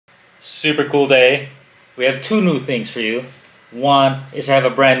Super cool day. We have two new things for you. One is I have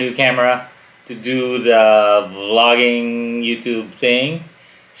a brand new camera to do the vlogging YouTube thing.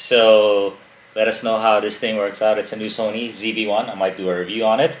 So let us know how this thing works out. It's a new Sony ZV-1. I might do a review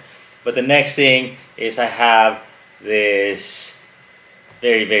on it. But the next thing is I have this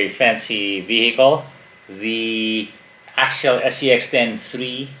very fancy vehicle, the Axial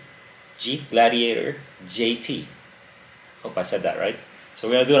SCX10 Jeep Gladiator JT. Hope I said that right. So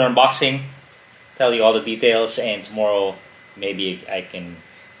we're gonna do an unboxing, tell you all the details, and tomorrow maybe I can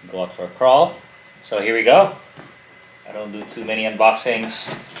go out for a crawl. So here we go. I don't do too many unboxings,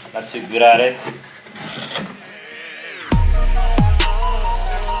 not too good at it.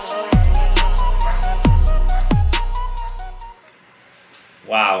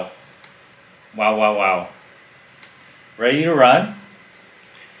 Wow. Ready to run.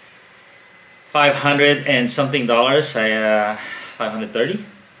 500 and something dollars. 530.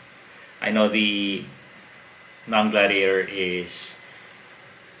 I know the non-Gladiator is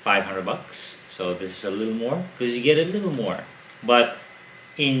 500 bucks, so this is a little more because you get a little more. But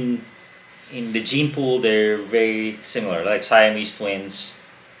in the gene pool, they're very similar, like Siamese twins,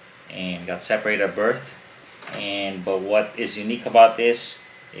 and got separated at birth. But what is unique about this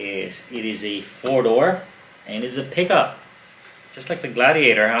is it is a 4-door and it's a pickup, just like the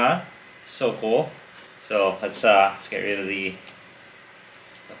Gladiator, huh? So cool. So let's get rid of the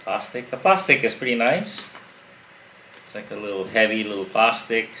plastic. The plastic is pretty nice. It's like a little heavy little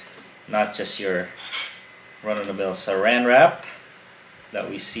plastic, not just your run-of-the-mill saran wrap that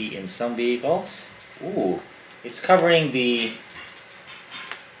we see in some vehicles. Ooh, it's covering the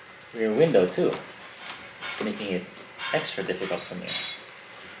rear window too, making it extra difficult for me.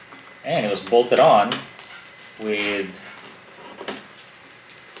 And it was bolted on with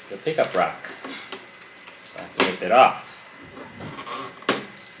the pickup rack, so I have to rip it off.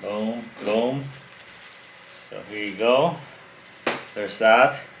 Boom. So here you go. There's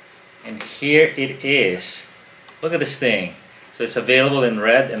that. And here it is. Look at this thing. So it's available in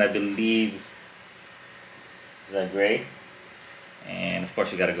red, and I believe, is that gray? And of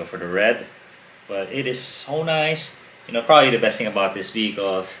course we gotta go for the red. But it is so nice. You know, probably the best thing about these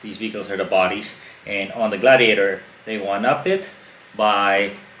vehicles are the bodies. And on the Gladiator, they one-upped it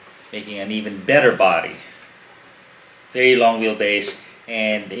by making an even better body. Very long wheelbase,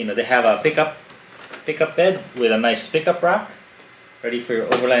 and you know they have a pickup bed with a nice pickup rack, ready for your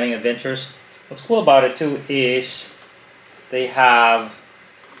overlanding adventures. What's cool about it too is they have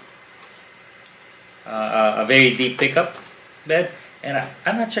a very deep pickup bed, and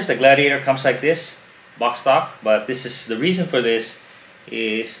I'm not sure if the Gladiator comes like this, box stock, but this is the reason for this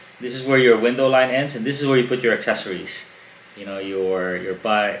is this is where your window line ends, and this is where you put your accessories. You know, your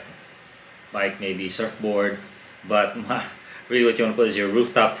bike, maybe surfboard, but really what you want to put is your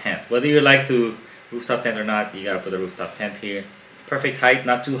rooftop tent. Whether you like to rooftop tent or not, you gotta put a rooftop tent here. Perfect height,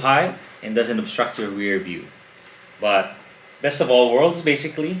 not too high, and doesn't obstruct your rear view. But best of all worlds,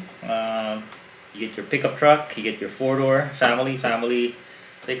 basically. You get your pickup truck, you get your 4-door family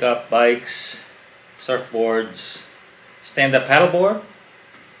pickup bikes, surfboards, stand-up paddleboard.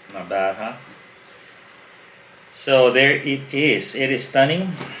 Not bad, huh? So there it is. It is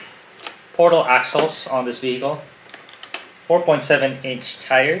stunning. Portal axles on this vehicle. 4.7-inch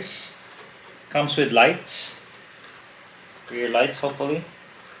tires. Comes with lights. Rear lights, hopefully.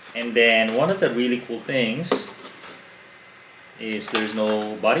 And then one of the really cool things is there's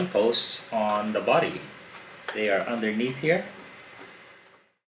no body posts on the body. They are underneath here.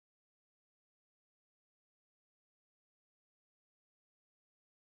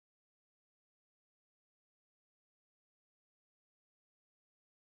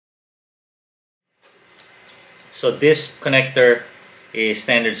 So this connector is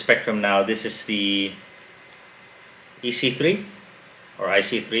standard Spectrum now. This is the EC3 or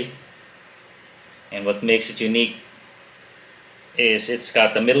IC3, and what makes it unique is it's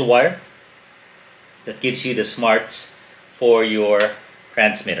got the middle wire that gives you the smarts for your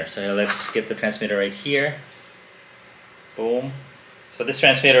transmitter. So let's get the transmitter right here. Boom. So this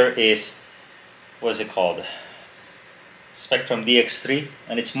transmitter is, what is it called? Spectrum DX3,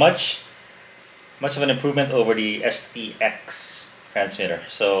 and it's much of an improvement over the STX transmitter.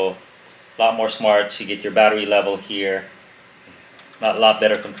 So a lot more smarts. You get your battery level here, a lot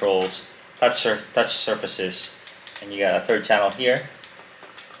better controls, touch surfaces, and you got a third channel here,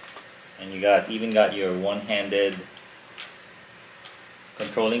 and you even got your one-handed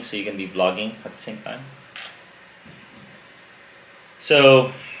controlling, so you can be vlogging at the same time.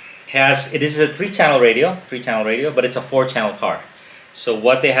 So it is a 3-channel radio, but it's a 4-channel car. So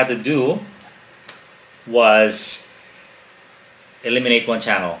what they had to do was eliminate one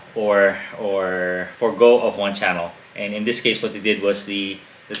channel or forego of one channel. And in this case, what they did was the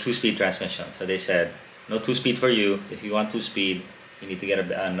two-speed transmission. So they said, no two-speed for you. If you want two-speed, you need to get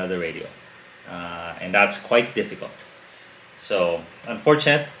another radio. And that's quite difficult. So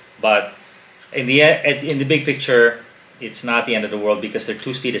unfortunate, but in the big picture, it's not the end of the world because their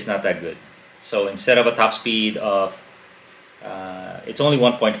two-speed is not that good. So instead of a top speed of, it's only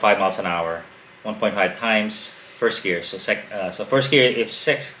 1.5 miles an hour, 1.5 times first gear. So so first gear,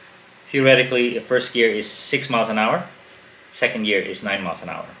 theoretically, if first gear is 6 miles an hour, second gear is 9 miles an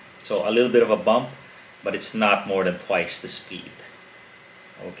hour. So a little bit of a bump, but it's not more than twice the speed.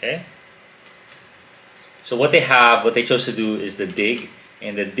 Okay. So what they chose to do is the dig,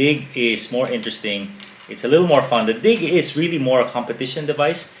 and the dig is more interesting. It's a little more fun. The dig is really more a competition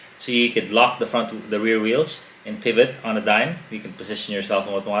device, so you could lock the rear wheels and pivot on a dime. You can position yourself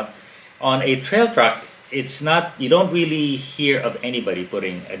and whatnot. On a trail truck, it's not. You don't really hear of anybody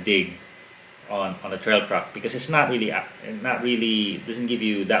putting a dig on a trail truck because it's not really doesn't give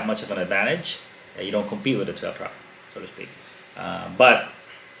you that much of an advantage. You don't compete with a trail truck, so to speak. But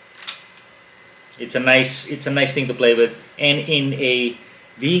it's a nice thing to play with, and in a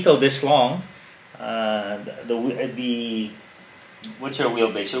vehicle this long, what's your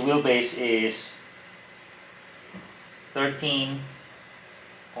wheelbase? Your wheelbase is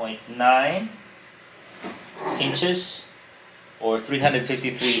 13.9 inches or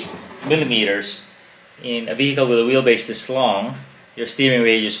 353 millimeters. In a vehicle with a wheelbase this long, your steering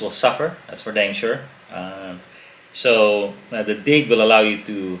radius will suffer. That's for dang sure. So the dig will allow you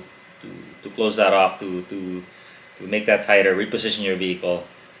to close that off, to make that tighter, reposition your vehicle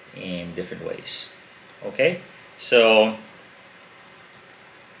in different ways. Okay, so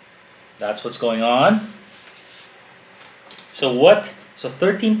that's what's going on. So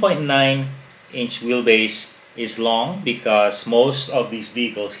 13.9 inch wheelbase is long because most of these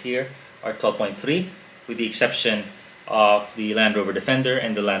vehicles here are 12.3, with the exception of the Land Rover Defender,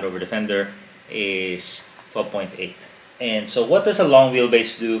 and the Land Rover Defender is 12.8. And so what does a long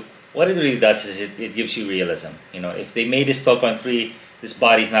wheelbase do? What it really does is it gives you realism. You know, if they made this 12.3, this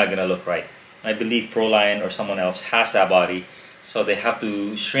body's not going to look right. I believe Proline or someone else has that body, so they have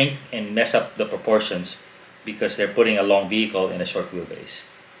to shrink and mess up the proportions because they're putting a long vehicle in a short wheelbase.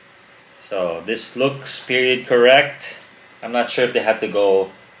 So this looks period correct. I'm not sure if they had to go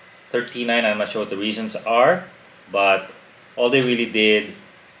 39. I'm not sure what the reasons are, but all they really did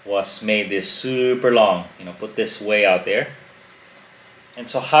was made this super long. You know, put this way out there. And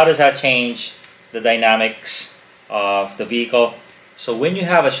so how does that change the dynamics of the vehicle? So when you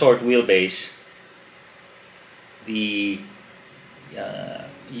have a short wheelbase,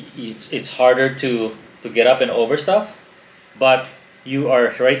 it's harder to get up and over stuff, but you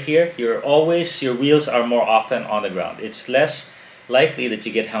are right here. Your wheels are more often on the ground. It's less likely that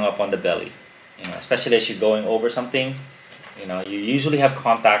you get hung up on the belly. You know, especially as you're going over something. You know, you usually have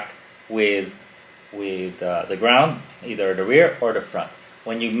contact with the ground, either the rear or the front.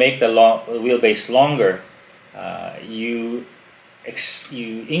 When you make the wheelbase longer, you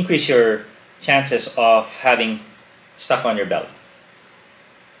increase your chances of having stuck on your belly.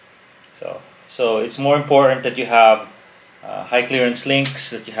 So it's more important that you have high clearance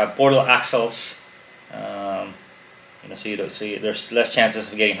links, that you have portal axles. You know, so there's less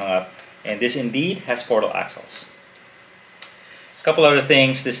chances of getting hung up. And this indeed has portal axles. A couple other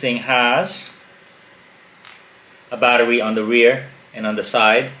things. This thing has a battery on the rear and on the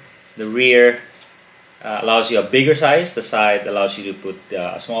side. The rear allows you a bigger size. The side allows you to put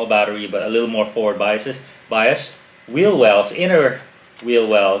a small battery, but a little more forward bias. Wheel wells, inner wheel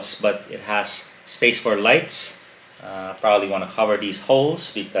wells, but it has space for lights. Probably want to cover these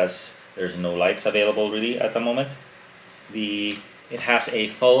holes because there's no lights available really at the moment. It has a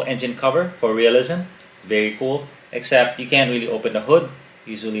faux engine cover for realism. Very cool. Except you can't really open the hood.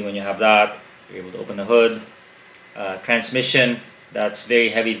 Usually when you have that, you're able to open the hood. Transmission, that's very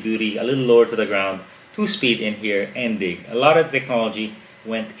heavy duty, a little lower to the ground. 2-speed in here, and dig. A lot of technology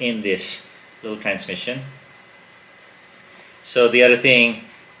went in this little transmission. So the other thing,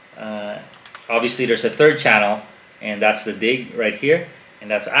 obviously there's a third channel, and that's the dig right here,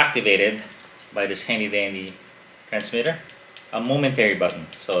 and that's activated by this handy dandy transmitter. A momentary button,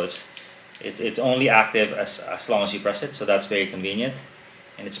 so it's only active as long as you press it, so that's very convenient.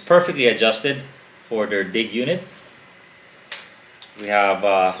 And it's perfectly adjusted for their dig unit. We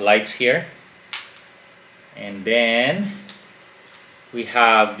have lights here, and then we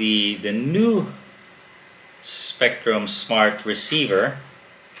have the new Spectrum Smart receiver,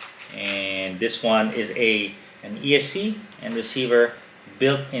 and this one is an ESC and receiver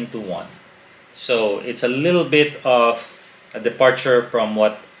built into one. So it's a little bit of a departure from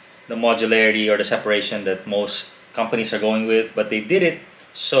what the modularity or the separation that most companies are going with, but they did it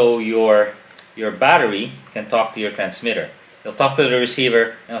so your battery can talk to your transmitter. It'll talk to the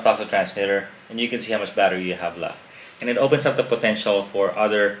receiver and it'll talk to the transmitter, and you can see how much battery you have left. And it opens up the potential for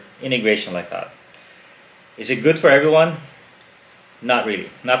other integration like that. Is it good for everyone? Not really.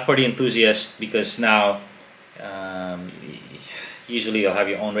 Not for the enthusiast, because now usually you'll have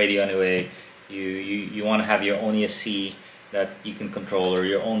your own radio anyway. You want to have your own ESC that you can control, or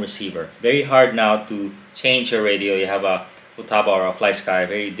your own receiver. Very hard now to change your radio. You have a Futaba or a FlySky.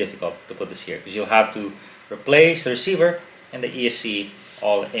 Very difficult to put this here, because you'll have to replace the receiver and the ESC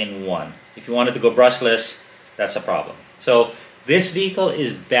all in one. If you wanted to go brushless, that's a problem. So this vehicle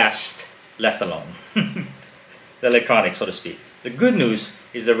is best left alone. The electronics, so to speak. The good news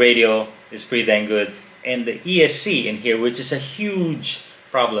is the radio is pretty dang good, and the ESC in here, which is a huge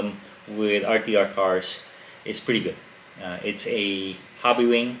problem with RTR cars, is pretty good. It's a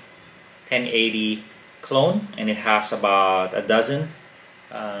Hobbywing 1080 clone, and it has about a dozen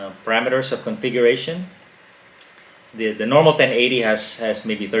parameters of configuration. The normal 1080 has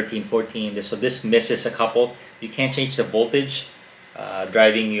maybe 13, 14, so this misses a couple. You can't change the voltage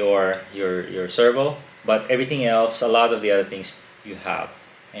driving your servo, but everything else, a lot of the other things you have.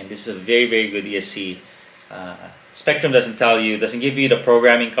 And this is a very, very good ESC. Spectrum doesn't give you the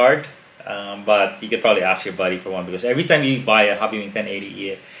programming card, but you could probably ask your buddy for one, because every time you buy a Hobbywing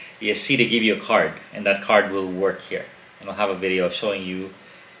 1080 ESC, they give you a card, and that card will work here. And I'll have a video showing you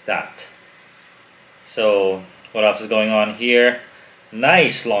that. So what else is going on here?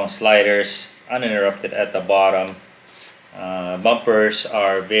 Nice long sliders, uninterrupted at the bottom. Bumpers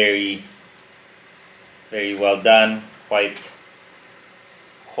are very, very well done, quite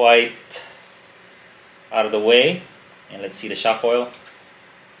out of the way. And let's see the shock oil.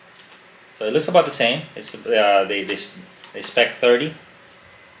 So it looks about the same. It's they spec 30.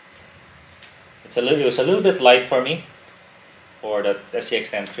 It was a little bit light for me for the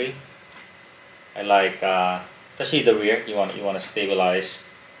SCX10 I like, especially the rear. You want to stabilize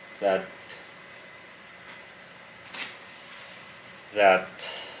that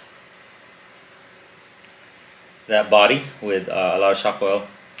body with a lot of shock oil.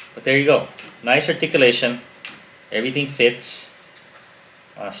 But there you go. Nice articulation. Everything fits.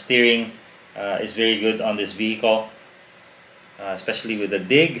 Steering is very good on this vehicle, especially with the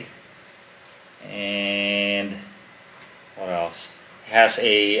dig. And what else? It has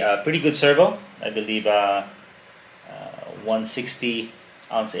a pretty good servo. I believe 160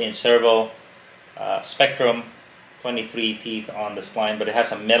 ounce-inch servo. Spectrum 23 teeth on the spline, but it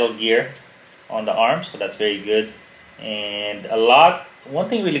has a metal gear on the arm, so that's very good. And one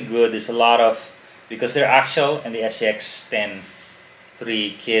thing really good is because their Axial and the SCX10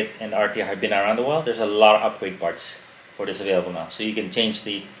 kit and RTR have been around a while, there's a lot of upgrade parts for this available now. So you can change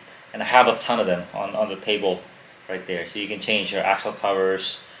and I have a ton of them on the table right there. So you can change your axle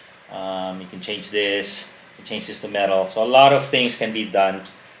covers, you can change this, you can change this to metal. So a lot of things can be done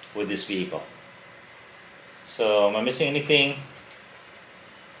with this vehicle. So am I missing anything?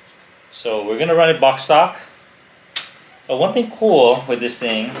 So we're gonna run it box stock. But one thing cool with this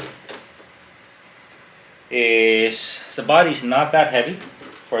thing is the body is not that heavy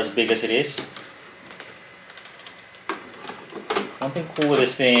for as big as it is. One thing cool with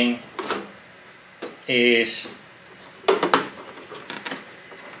this thing is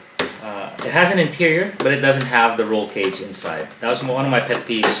it has an interior, but it doesn't have the roll cage inside. That was one of my pet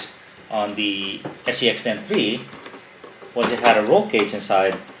peeves on the SCX10 was it had a roll cage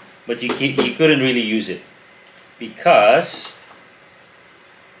inside, but you couldn't really use it because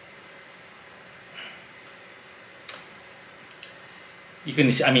you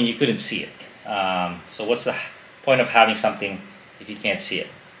couldn't see it. So what's the point of having something if you can't see it?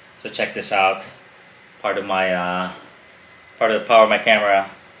 So check this out. Part of the power of my camera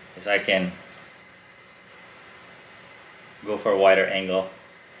is I can go for a wider angle,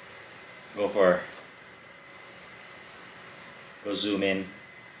 go zoom in.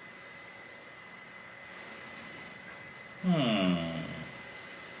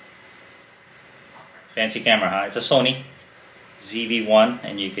 Fancy camera, huh? It's a Sony ZV-1,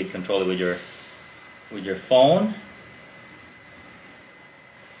 and you could control it with your phone.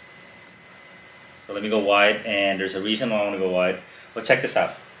 So let me go wide, and there's a reason why I want to go wide. Well, check this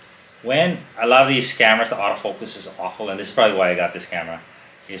out. When a lot of these cameras, the autofocus is awful, and this is probably why I got this camera,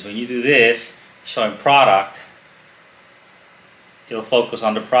 is when you do this, showing product, it'll focus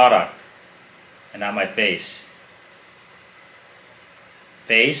on the product and not my face.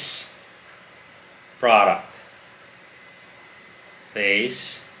 Face, product.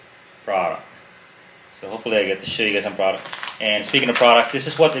 Face, product. So hopefully I get to show you guys some product. And speaking of product, this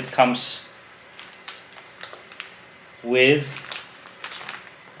is what it comes with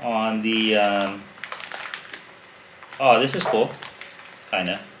on the oh, this is cool,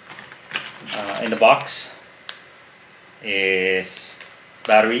 kinda. In the box is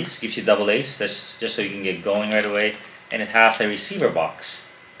batteries, gives you double A's. That's just so you can get going right away. And it has a receiver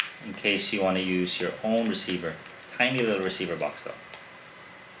box in case you want to use your own receiver. Tiny little receiver box though.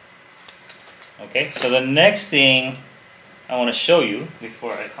 Okay, so the next thing I want to show you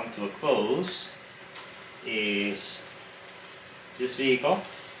before I come to a close is this vehicle.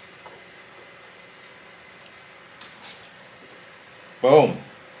 Boom.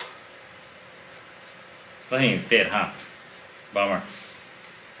 Doesn't even fit, huh? Bummer.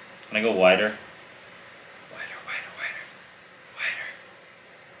 Can I go wider?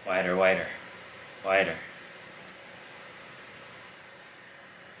 Wider.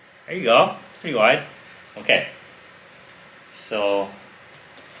 There you go. It's pretty wide. Okay. So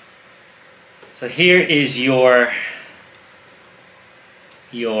here is your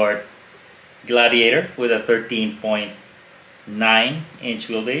Gladiator with a 13.9-inch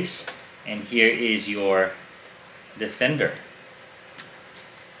wheelbase, and here is your Defender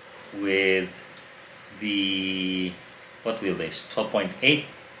with the what wheelbase?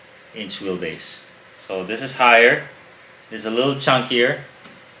 12.8-inch wheelbase. So this is higher. This is a little chunkier.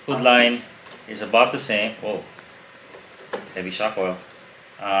 Hood line is about the same. Whoa, heavy shock oil.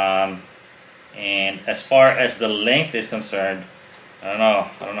 And as far as the length is concerned, I don't know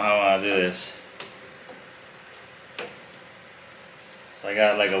how I want to do this. So I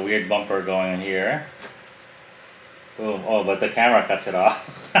got like a weird bumper going on here. Boom. Oh, but the camera cuts it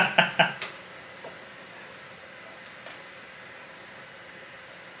off.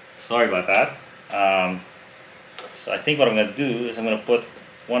 Sorry about that. So I think what I'm going to do is I'm going to put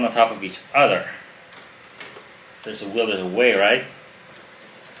one on top of each other. If there's a will, there's a way, right?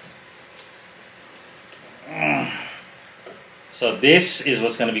 So this is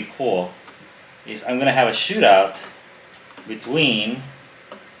what's going to be cool. Is I'm going to have a shootout between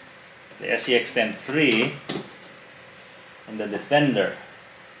the SCX10 and the Defender.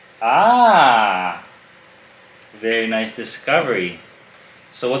 Ah! Very nice discovery.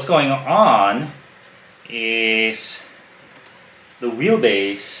 So what's going on is the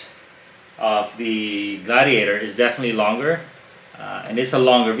wheelbase of the Gladiator is definitely longer, and it's a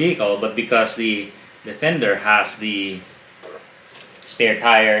longer vehicle, but because the Defender has the spare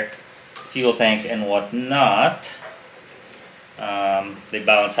tire, fuel tanks and whatnot, they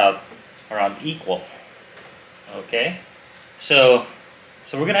balance out around equal. Okay, so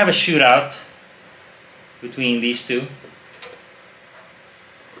we're gonna have a shootout between these two.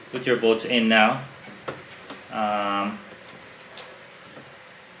 Put your bolts in now.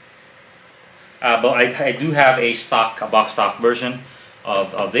 But I do have a box stock version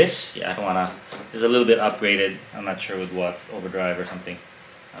of this. Yeah, I don't wanna. It's a little bit upgraded. I'm not sure with what, overdrive or something.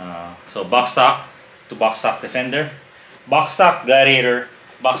 So box stock to box stock Defender, box stock Gladiator,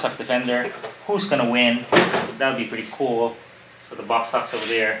 box stock Defender. Who's gonna win? That would be pretty cool. So the box stock's over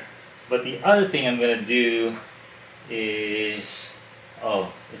there. But the other thing I'm gonna do is,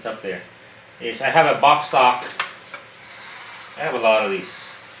 oh, it's up there. Is I have a box stock. I have a lot of these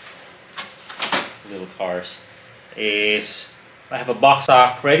little cars. Is I have a box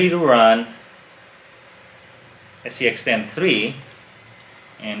stock ready to run SCX10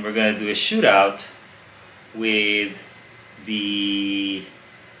 and we're gonna do a shootout with the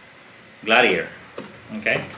Gladiator. Okay.